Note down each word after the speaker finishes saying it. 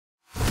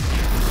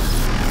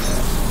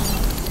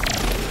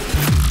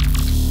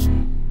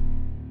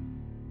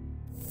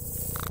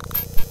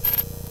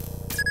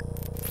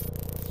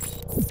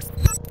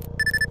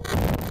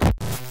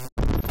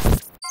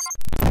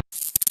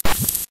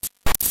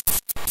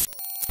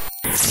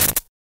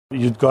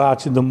You'd go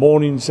out in the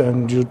mornings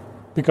and you'd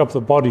pick up the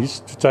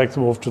bodies to take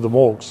them off to the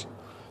morgues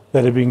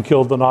that had been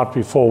killed the night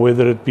before,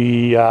 whether it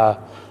be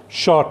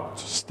shot,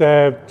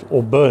 stabbed,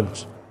 or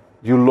burnt.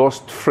 You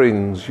lost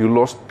friends, you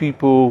lost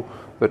people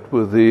that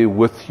were there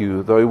with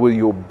you. They were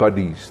your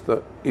buddies.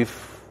 That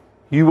if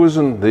he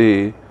wasn't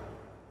there,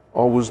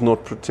 I was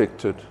not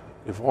protected.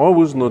 If I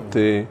was not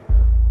there,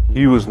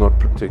 he was not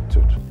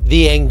protected.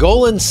 The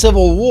Angolan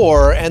Civil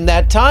War and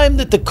that time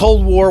that the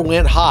Cold War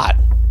went hot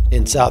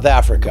in South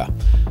Africa.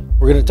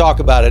 We're going to talk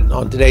about it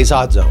on today's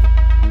Hot Zone.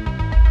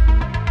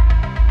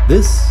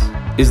 This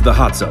is the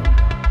Hot Zone.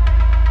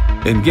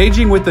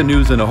 Engaging with the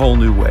news in a whole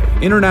new way,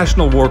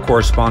 international war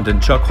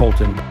correspondent Chuck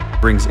Holton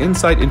brings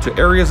insight into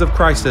areas of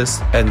crisis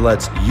and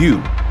lets you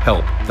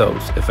help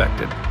those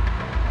affected.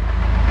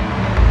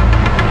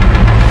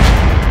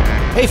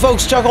 Hey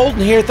folks, Chuck Holton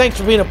here. Thanks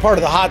for being a part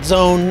of the Hot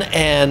Zone,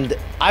 and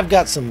I've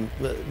got some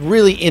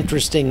really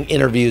interesting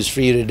interviews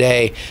for you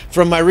today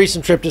from my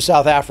recent trip to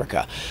South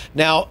Africa.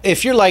 Now,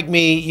 if you're like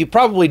me, you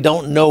probably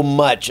don't know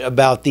much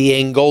about the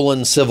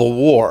Angolan Civil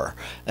War,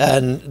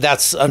 and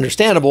that's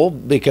understandable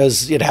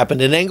because it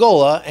happened in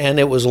Angola and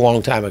it was a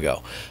long time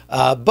ago.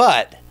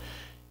 But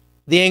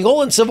the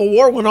Angolan Civil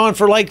War went on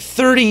for like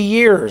 30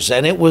 years,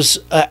 and it was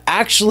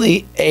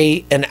actually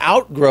an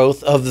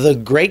outgrowth of the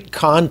great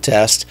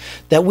contest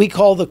that we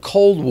call the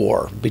Cold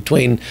War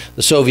between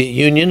the Soviet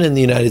Union and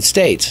the United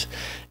States.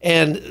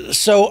 And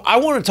so I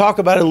want to talk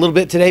about it a little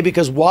bit today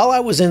because while I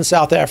was in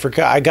South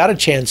Africa, I got a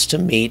chance to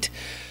meet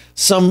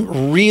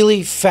some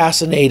really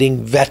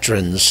fascinating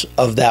veterans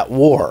of that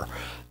war.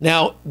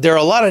 Now, there are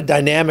a lot of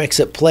dynamics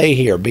at play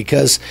here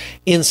because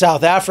in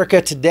South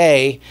Africa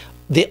today,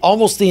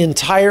 almost the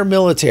entire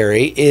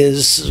military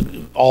is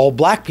all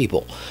black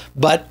people.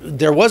 But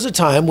there was a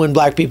time when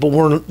black people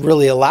weren't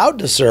really allowed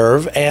to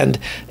serve, and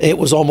it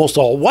was almost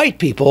all white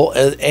people,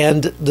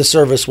 and the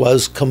service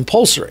was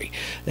compulsory.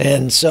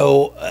 And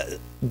so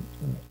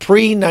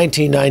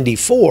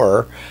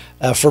pre-1994,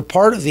 for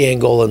part of the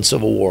Angolan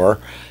Civil War,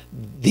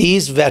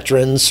 these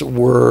veterans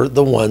were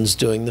the ones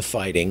doing the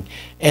fighting,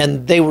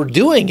 and they were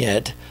doing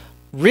it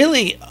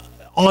really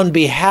on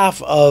behalf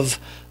of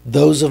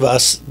those of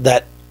us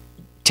that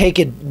take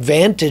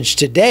advantage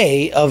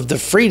today of the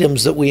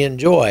freedoms that we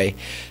enjoy,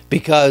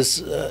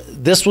 because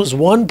this was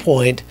one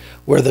point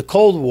where the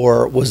Cold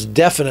War was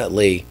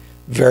definitely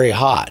very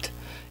hot.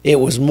 It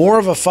was more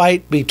of a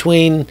fight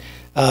between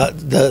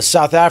the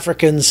South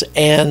Africans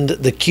and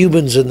the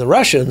Cubans and the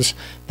Russians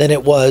than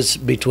it was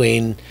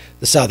between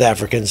the South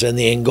Africans and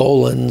the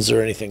Angolans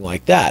or anything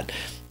like that.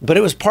 But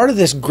it was part of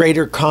this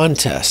greater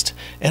contest.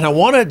 And I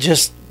want to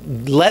just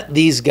let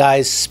these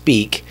guys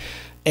speak.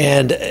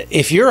 And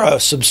if you're a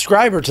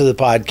subscriber to the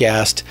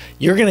podcast,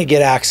 you're going to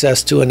get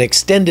access to an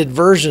extended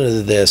version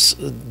of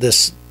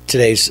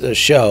today's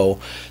show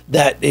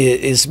that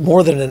is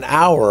more than an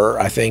hour,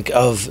 I think,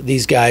 of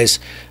these guys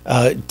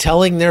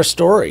telling their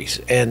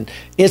stories. And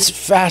it's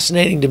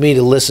fascinating to me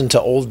to listen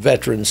to old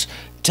veterans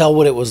tell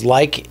what it was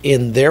like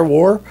in their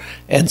war.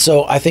 And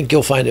so I think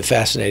you'll find it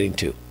fascinating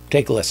too.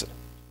 Take a listen.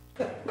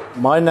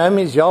 My name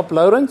is Jaap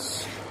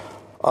Lawrence.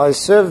 I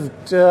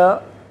served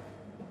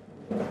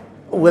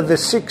with the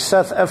 6th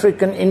South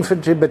African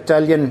Infantry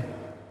Battalion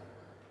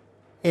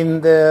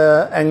in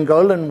the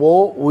Angolan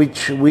War,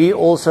 which we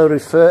also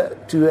refer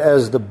to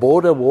as the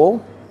Border War.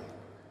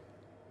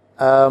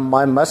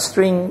 My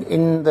mustering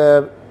in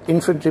the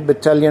Infantry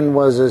Battalion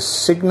was a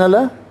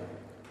signaller,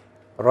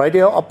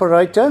 radio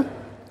operator.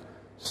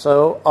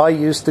 So I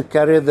used to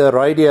carry the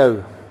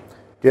radio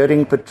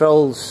during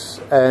patrols,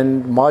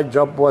 and my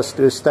job was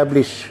to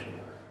establish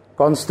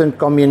constant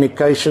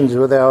communications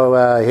with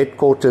our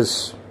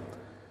headquarters.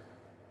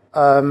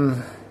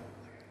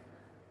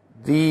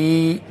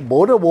 The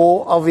Border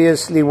War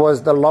obviously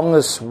was the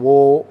longest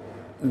war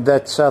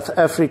that South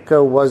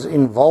Africa was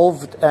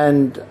involved,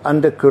 and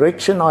under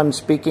correction I'm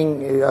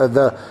speaking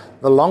the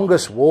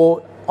longest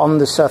war on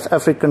the South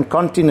African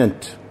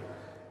continent,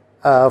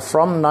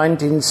 from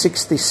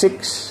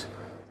 1966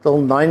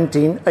 till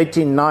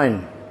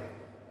 1989,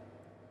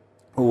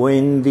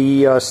 when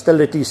the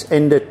hostilities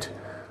ended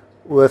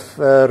with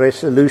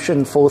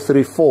Resolution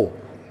 434.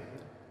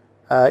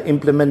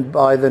 Implemented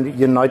by the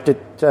United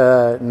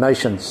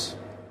Nations.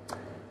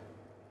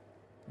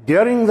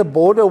 During the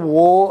Border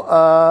War,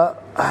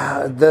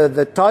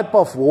 the type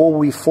of war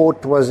we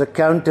fought was a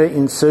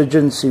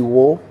counter-insurgency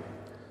war.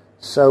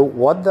 So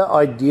what the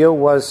idea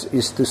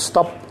is to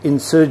stop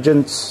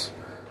insurgents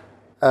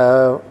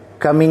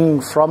coming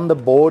from the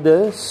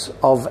borders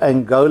of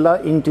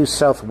Angola into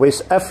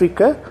Southwest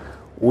Africa,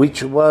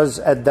 which was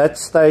at that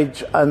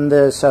stage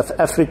under South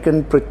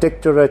African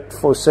protectorate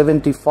for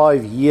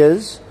 75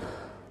 years,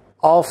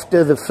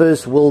 after the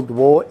First World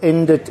War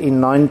ended in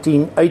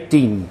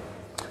 1918.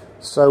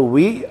 So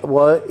we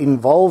were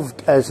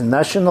involved as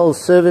national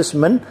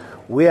servicemen.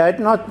 We had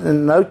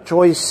no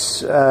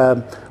choice.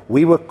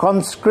 We were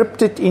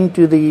conscripted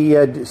into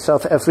the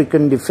South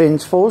African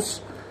Defence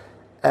Force,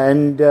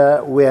 and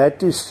we had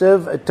to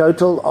serve a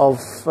total of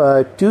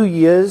 2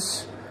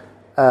 years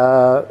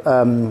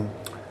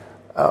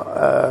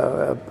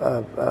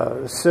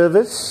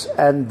service,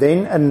 and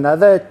then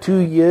another 2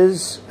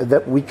 years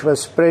which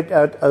was spread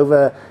out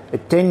over a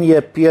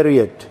 10-year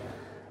period.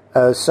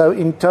 So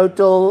in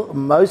total,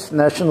 most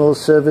national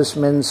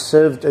servicemen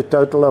served a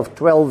total of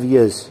 12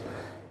 years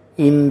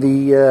in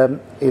the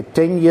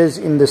 10 years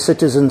in the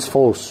citizens'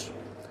 force.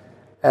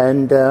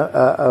 And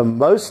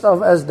most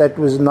of us that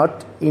was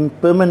not in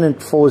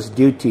permanent force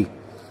duty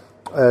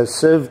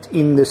served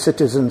in the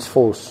citizens'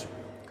 force.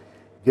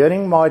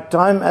 During my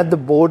time at the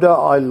border,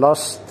 I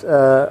lost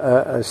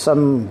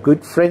some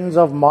good friends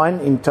of mine.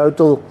 In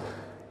total,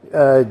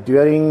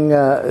 during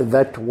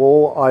that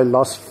war, I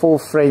lost 4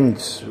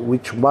 friends,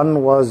 which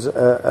one was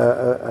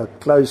a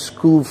close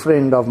school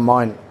friend of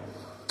mine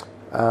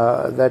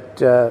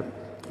that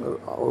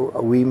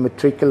we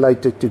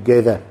matriculated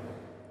together.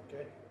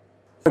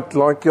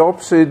 Like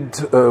Jaap said,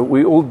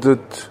 we all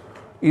did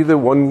either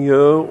 1 year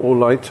or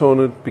later on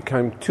it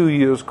became 2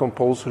 years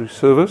compulsory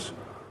service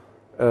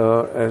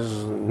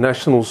as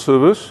national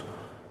service.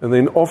 And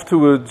then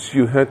afterwards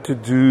you had to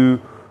do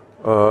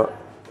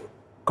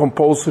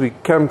compulsory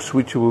camps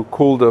which you were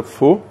called up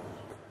for.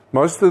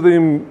 Most of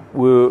them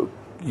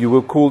you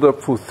were called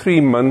up for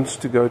 3 months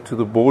to go to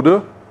the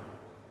border.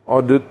 I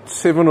did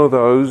 7 of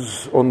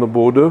those on the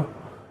border,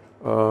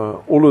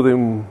 all of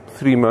them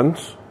 3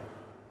 months.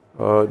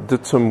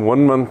 Did some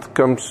 1 month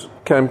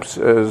camps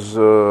as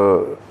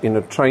in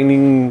a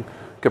training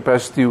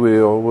capacity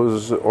where I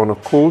was on a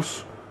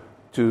course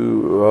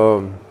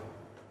to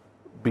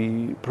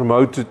be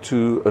promoted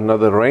to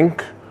another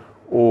rank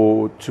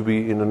or to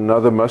be in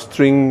another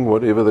mustering,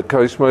 whatever the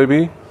case may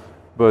be.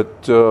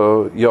 But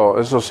yeah,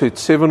 as I said,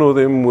 7 of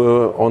them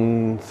were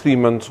on 3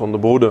 months on the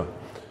border.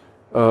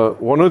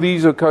 One of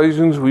these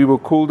occasions we were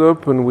called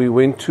up and we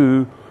went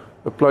to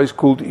a place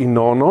called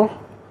Inana,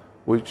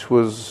 which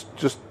was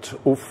just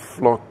off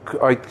like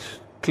 8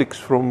 clicks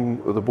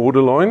from the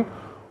borderline,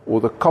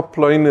 or the Kop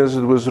Lane as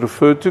it was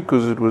referred to,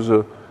 because it was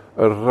a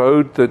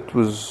road that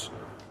was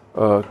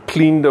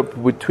cleaned up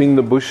between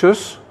the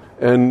bushes.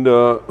 And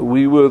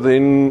we were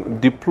then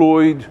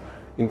deployed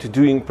into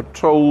doing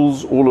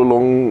patrols all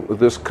along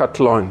this cut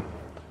line.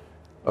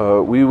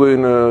 We were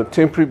in a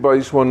temporary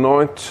base one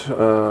night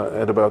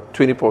at about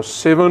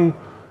 7:20.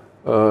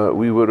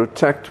 We were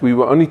attacked. We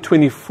were only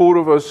 24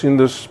 of us in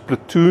this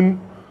platoon,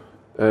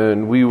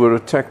 and we were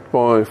attacked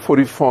by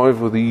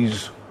 45 of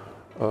these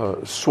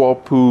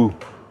SWAPO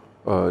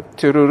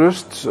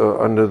terrorists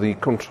under the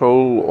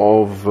control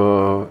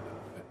of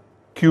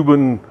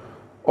Cuban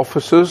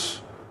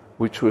officers,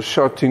 which were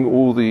shouting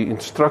all the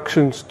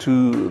instructions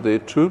to their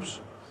troops.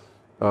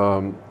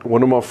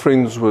 One of my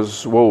friends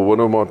was, well, one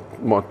of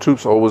my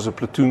troops, I was a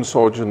platoon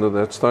sergeant at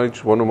that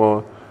stage. One of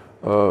my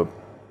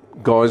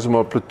guys in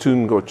my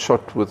platoon got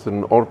shot with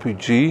an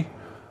RPG,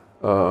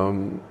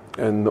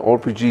 and the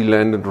RPG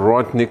landed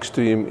right next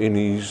to him in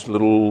his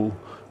little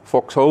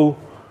foxhole.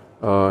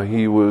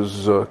 He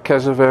was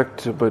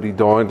casevaced, but he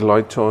died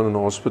later on in a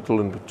hospital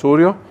in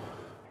Pretoria.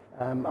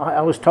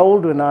 I was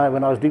told when I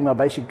was doing my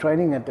basic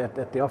training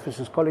at the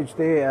officers' college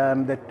there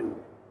that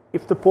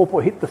if the pawpaw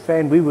hit the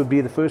fan, we would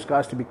be the first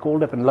guys to be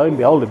called up, and lo and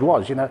behold, it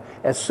was,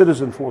 as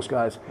citizen force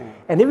guys.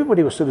 And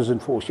everybody was citizen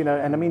force, and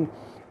I mean,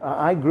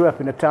 I grew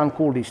up in a town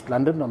called East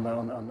London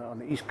on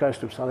the east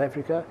coast of South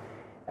Africa.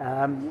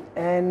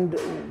 And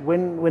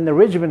when the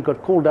regiment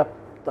got called up,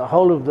 the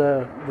whole of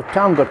the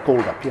town got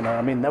called up,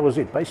 I mean, that was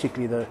it.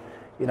 Basically,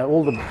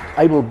 all the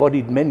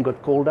able-bodied men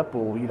got called up,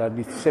 or,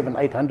 700,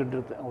 800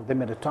 of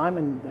them at a time,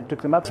 and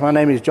took them up. My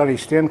name is Johnny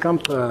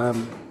Steenkamp.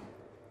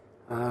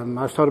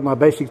 I started my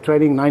basic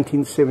training in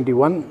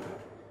 1971,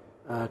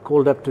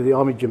 called up to the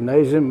Army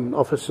Gymnasium,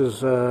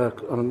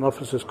 on an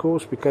officer's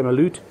course, became a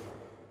loot.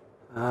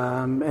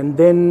 And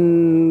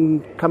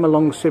then come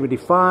along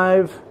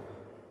 75,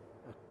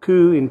 a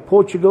coup in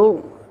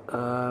Portugal,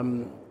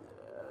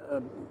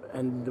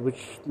 and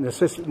which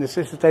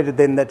necessitated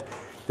then that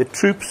the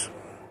troops,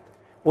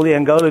 all the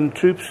Angolan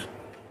troops,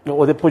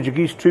 or the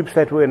Portuguese troops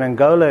that were in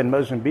Angola and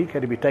Mozambique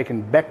had to be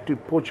taken back to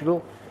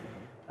Portugal.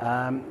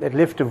 That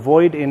left a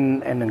void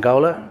in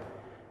Angola.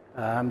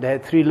 They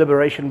had 3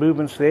 liberation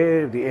movements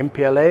there, the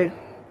MPLA,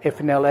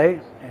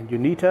 FNLA, and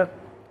UNITA.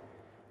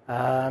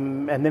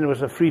 And then it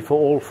was a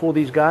free-for-all for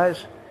these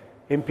guys.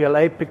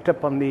 MPLA picked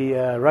up on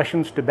the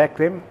Russians to back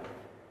them.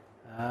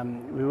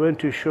 We weren't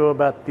too sure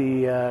about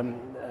the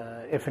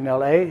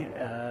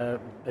FNLA.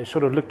 They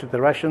sort of looked at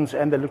the Russians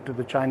and they looked at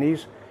the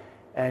Chinese.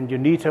 And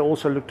UNITA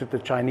also looked at the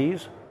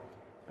Chinese.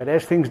 But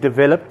as things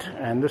developed,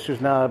 and this is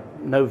now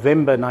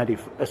November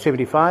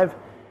 75,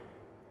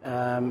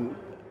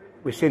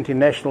 we sent in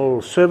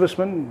national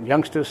servicemen,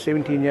 youngsters,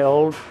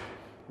 17-year-old,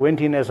 went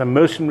in as a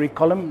mercenary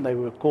column. They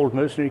were called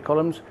mercenary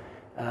columns,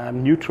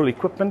 neutral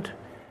equipment,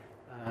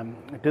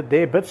 did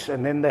their bits,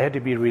 and then they had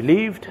to be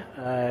relieved.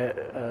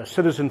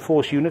 Citizen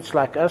force units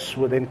like us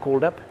were then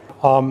called up.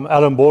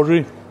 Alan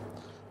Baudry.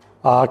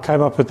 I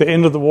came up at the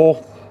end of the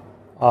war.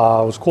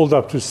 I was called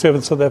up to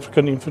 7th South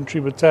African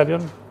Infantry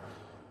Battalion.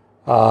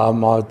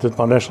 I did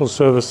my national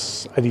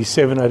service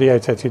 87,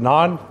 88,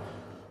 89.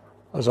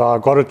 As I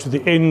got it to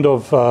the end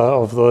of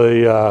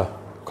the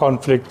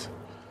conflict,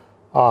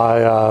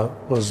 my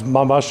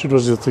mustard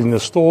was in the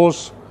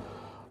stores.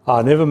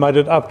 I never made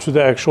it up to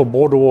the actual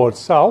border war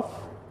itself.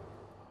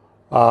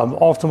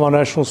 After my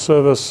national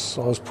service,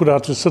 I was put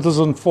out to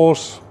citizen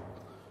force,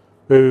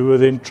 where we were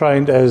then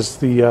trained, as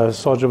the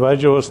Sergeant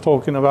Major was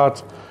talking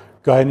about,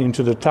 going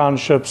into the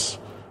townships.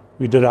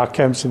 We did our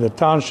camps in the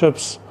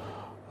townships.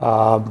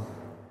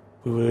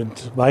 We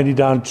went mainly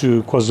down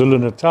to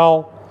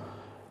KwaZulu-Natal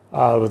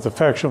with the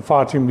faction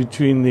fighting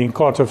between the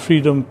Inkatha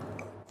Freedom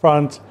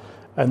Front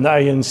and the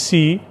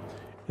ANC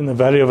in the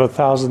Valley of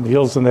 1,000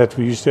 Hills, and that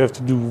we used to have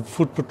to do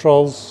foot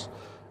patrols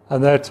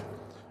and that.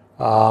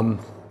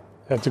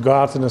 Had to go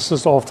out and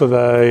assist after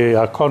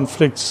the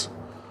conflicts.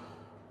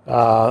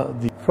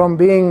 From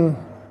being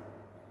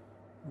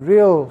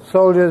real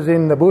soldiers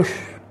in the bush,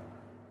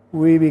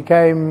 we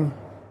became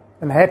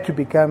and had to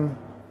become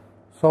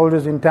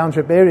soldiers in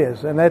township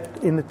areas, and that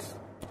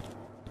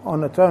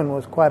on its own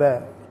was quite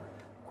a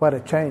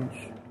change,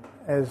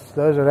 as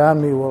those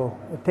around me will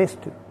attest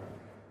to.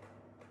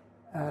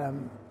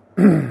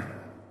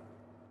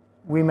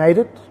 We made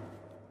it,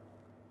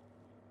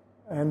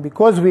 and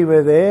because we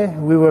were there,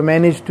 we were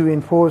managed to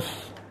enforce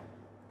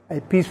a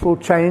peaceful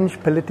change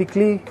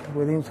politically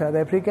within South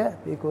Africa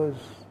because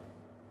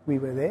we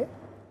were there.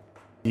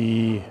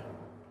 The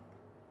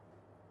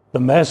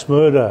mass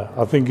murder,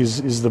 I think,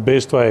 is the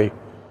best way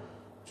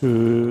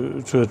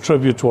to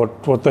attribute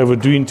what they were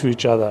doing to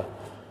each other.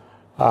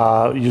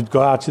 You'd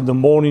go out in the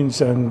mornings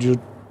and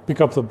you'd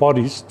pick up the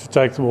bodies to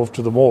take them off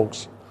to the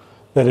morgues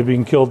that had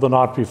been killed the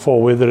night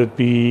before, whether it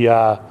be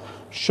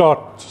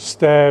shot,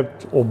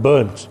 stabbed, or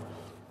burnt.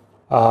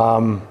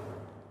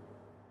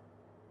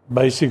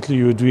 Basically,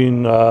 you were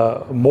doing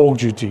morgue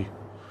duty.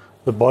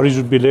 The bodies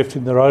would be left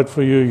in the road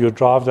for you. You'd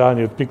drive down,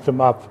 you'd pick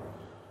them up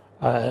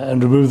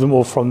and remove them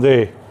all from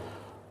there.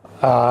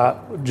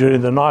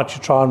 During the night,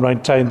 you try and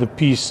maintain the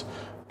peace,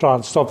 try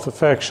and stop the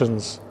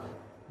factions.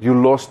 You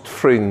lost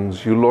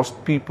friends, you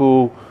lost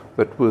people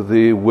that were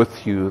there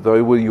with you.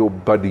 They were your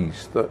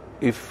buddies. That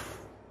if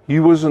he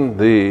wasn't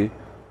there,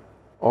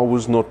 I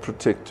was not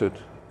protected.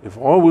 If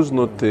I was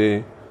not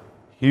there,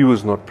 he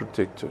was not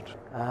protected.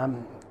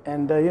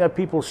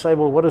 People say,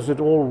 well, what is it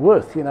all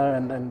worth?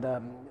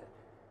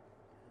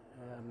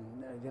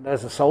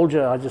 As a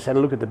soldier, I just had a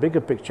look at the bigger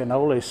picture, and I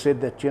always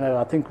said that,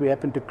 I think we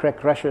happened to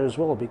crack Russia as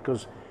well,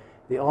 because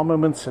the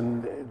armaments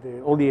and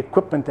all the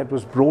equipment that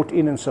was brought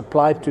in and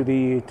supplied to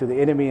the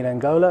enemy in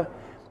Angola,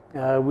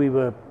 we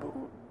were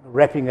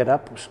wrapping it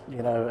up,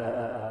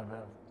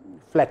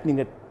 flattening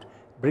it,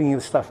 bringing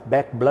the stuff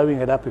back, blowing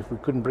it up if we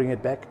couldn't bring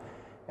it back.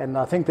 And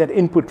I think that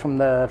input from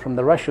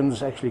the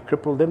Russians actually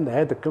crippled them. They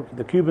had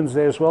the Cubans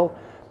there as well.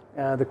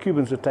 The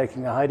Cubans were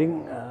taking a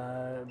hiding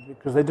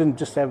because they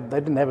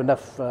didn't have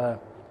enough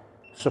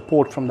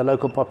support from the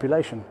local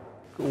population.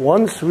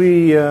 Once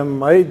we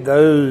made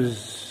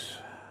those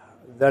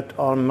that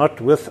are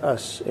not with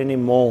us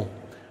anymore,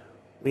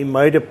 we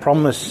made a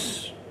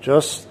promise,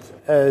 just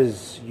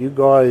as you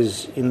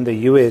guys in the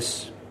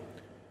US,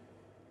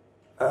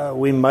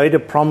 we made a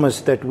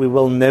promise that we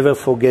will never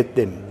forget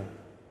them.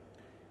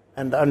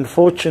 And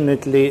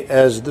unfortunately,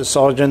 as the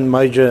Sergeant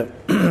Major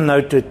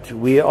noted,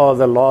 we are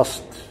the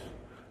last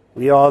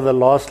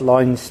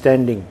line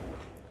standing.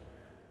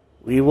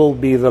 We will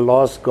be the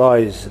last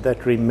guys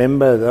that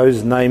remember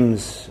those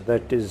names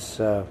that is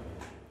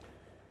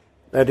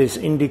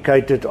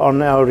indicated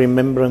on our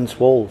remembrance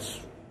walls.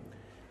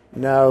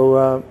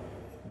 Now,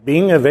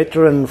 being a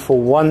veteran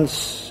for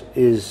once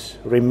is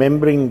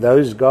remembering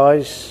those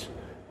guys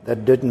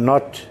that did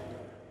not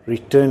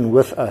return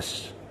with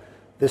us.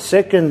 The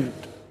second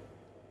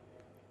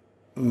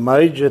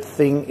major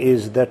thing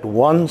is that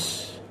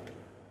once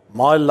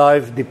my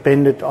life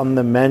depended on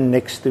the man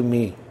next to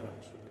me,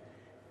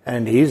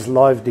 and his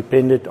life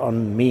depended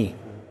on me.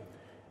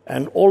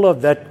 And all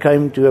of that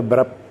came to an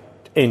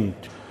abrupt end.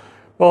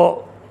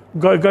 Well,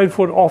 going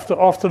forward,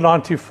 after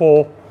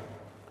 94,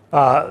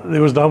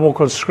 there was no more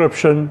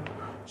conscription.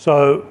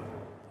 So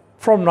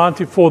from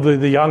 94,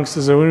 the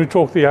youngsters, and when we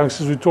talk the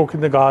youngsters, we're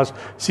talking the guys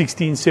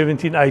 16,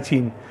 17,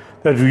 18,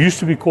 that used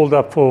to be called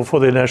up for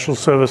their national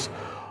service,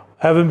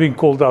 haven't been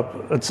called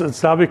up.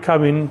 It's now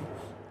becoming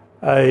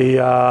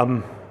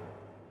a...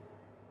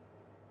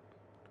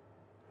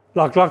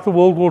 Like the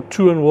World War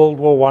II and World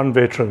War I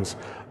veterans,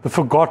 the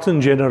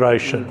forgotten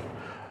generation.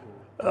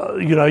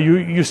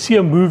 You see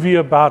a movie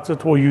about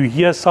it or you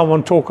hear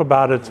someone talk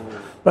about it,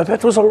 but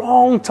that was a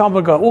long time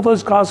ago. All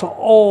those guys are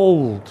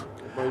old.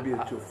 Maybe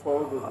it's your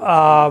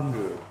father.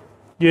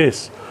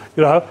 Yes,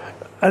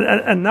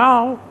 and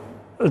now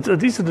it's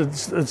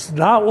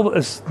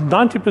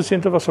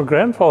 90% of us are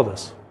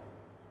grandfathers,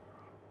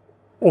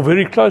 or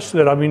very close to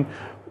that. I mean,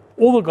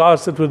 all the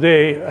guys that were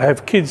there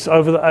have kids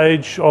over the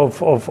age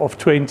of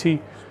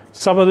 20.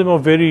 Some of them are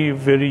very,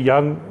 very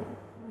young,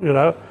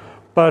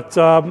 But,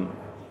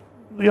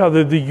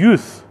 the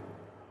youth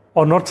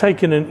are not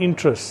taking an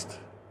interest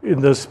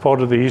in this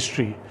part of the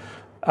history.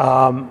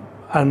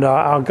 And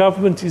our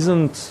government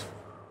isn't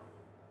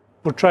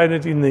portraying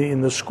it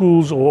in the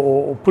schools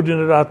or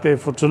putting it out there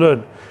to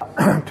learn?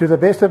 To the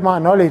best of my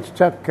knowledge,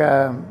 Chuck,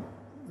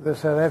 the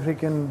South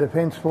African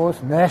Defence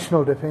Force,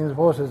 National Defence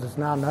Force as it's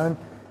now known,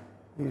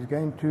 is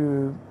going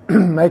to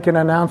make an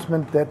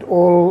announcement that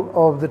all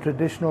of the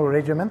traditional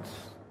regiments'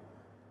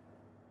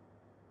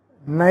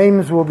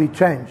 names will be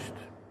changed.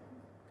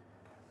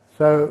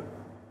 So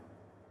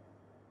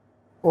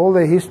all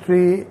the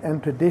history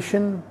and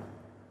tradition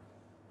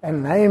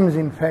and names,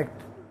 in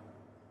fact,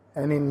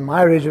 and in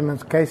my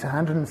regiment's case,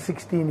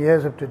 116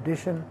 years of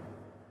tradition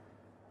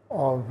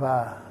of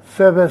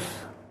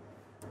service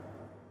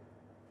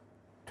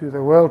to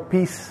the world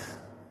peace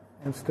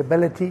and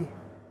stability,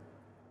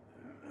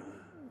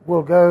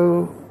 will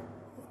go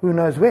who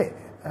knows where.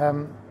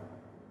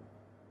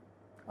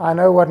 I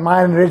know what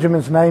my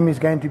regiment's name is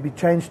going to be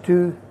changed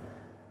to.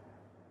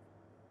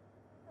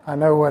 I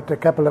know what a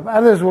couple of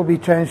others will be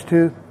changed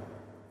to.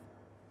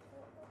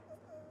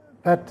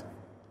 But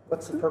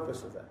what's the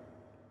purpose of that?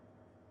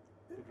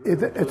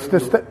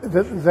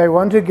 They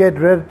want to get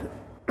rid,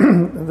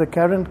 the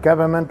current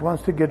government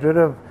wants to get rid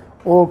of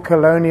all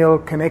colonial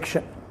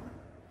connection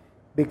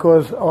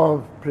because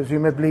of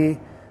presumably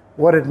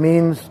what it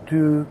means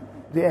to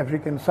the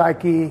African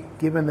psyche,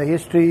 given the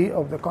history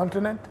of the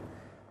continent,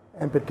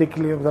 and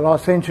particularly of the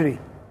last century.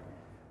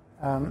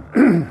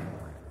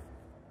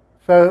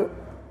 So,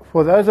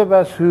 for those of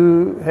us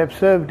who have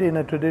served in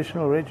a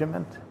traditional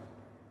regiment,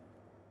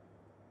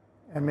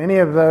 and many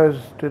of those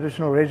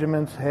traditional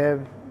regiments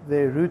have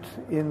their roots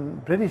in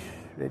British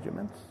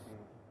regiments,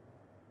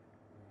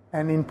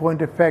 and in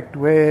point of fact,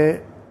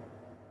 where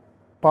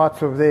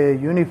parts of their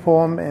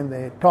uniform and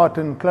their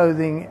tartan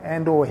clothing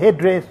and or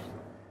headdress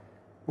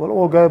will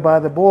all go by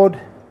the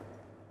board,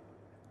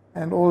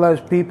 and all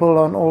those people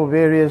on all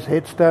various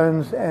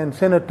headstones and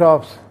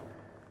cenotaphs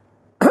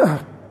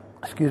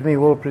excuse me,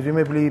 will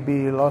presumably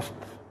be lost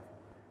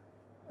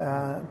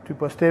to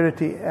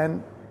posterity,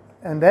 and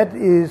that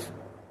is,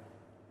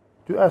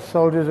 to us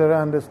soldiers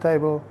around this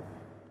table,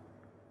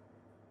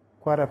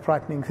 quite a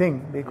frightening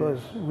thing, because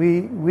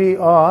we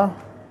are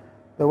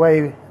the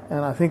way,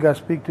 and I think I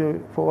speak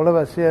for all of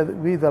us here, that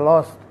we're the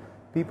last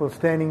people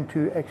standing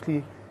to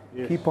actually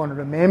keep on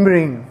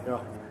remembering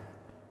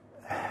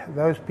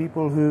those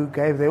people who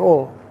gave their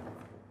all.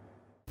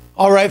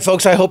 All right,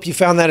 folks, I hope you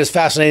found that as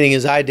fascinating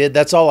as I did.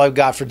 That's all I've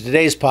got for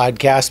today's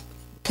podcast.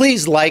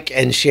 Please like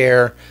and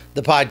share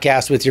the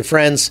podcast with your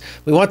friends.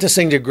 We want this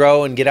thing to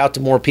grow and get out to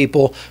more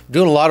people. We're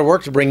doing a lot of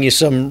work to bring you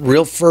some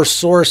real first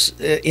source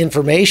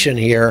information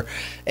here.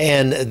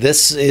 And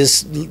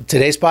today's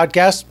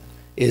podcast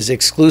is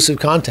exclusive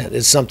content.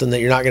 It's something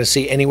that you're not going to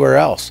see anywhere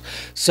else.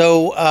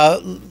 So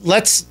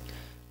let's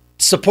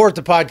support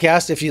the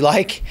podcast if you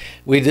like.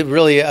 We'd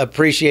really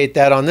appreciate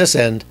that on this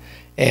end.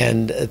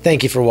 And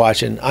thank you for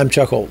watching. I'm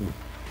Chuck Holton.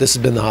 This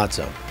has been The Hot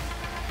Zone.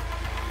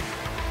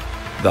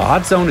 The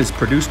Hot Zone is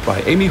produced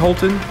by Amy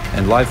Holton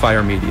and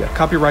Livefire Media.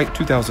 Copyright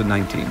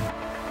 2019.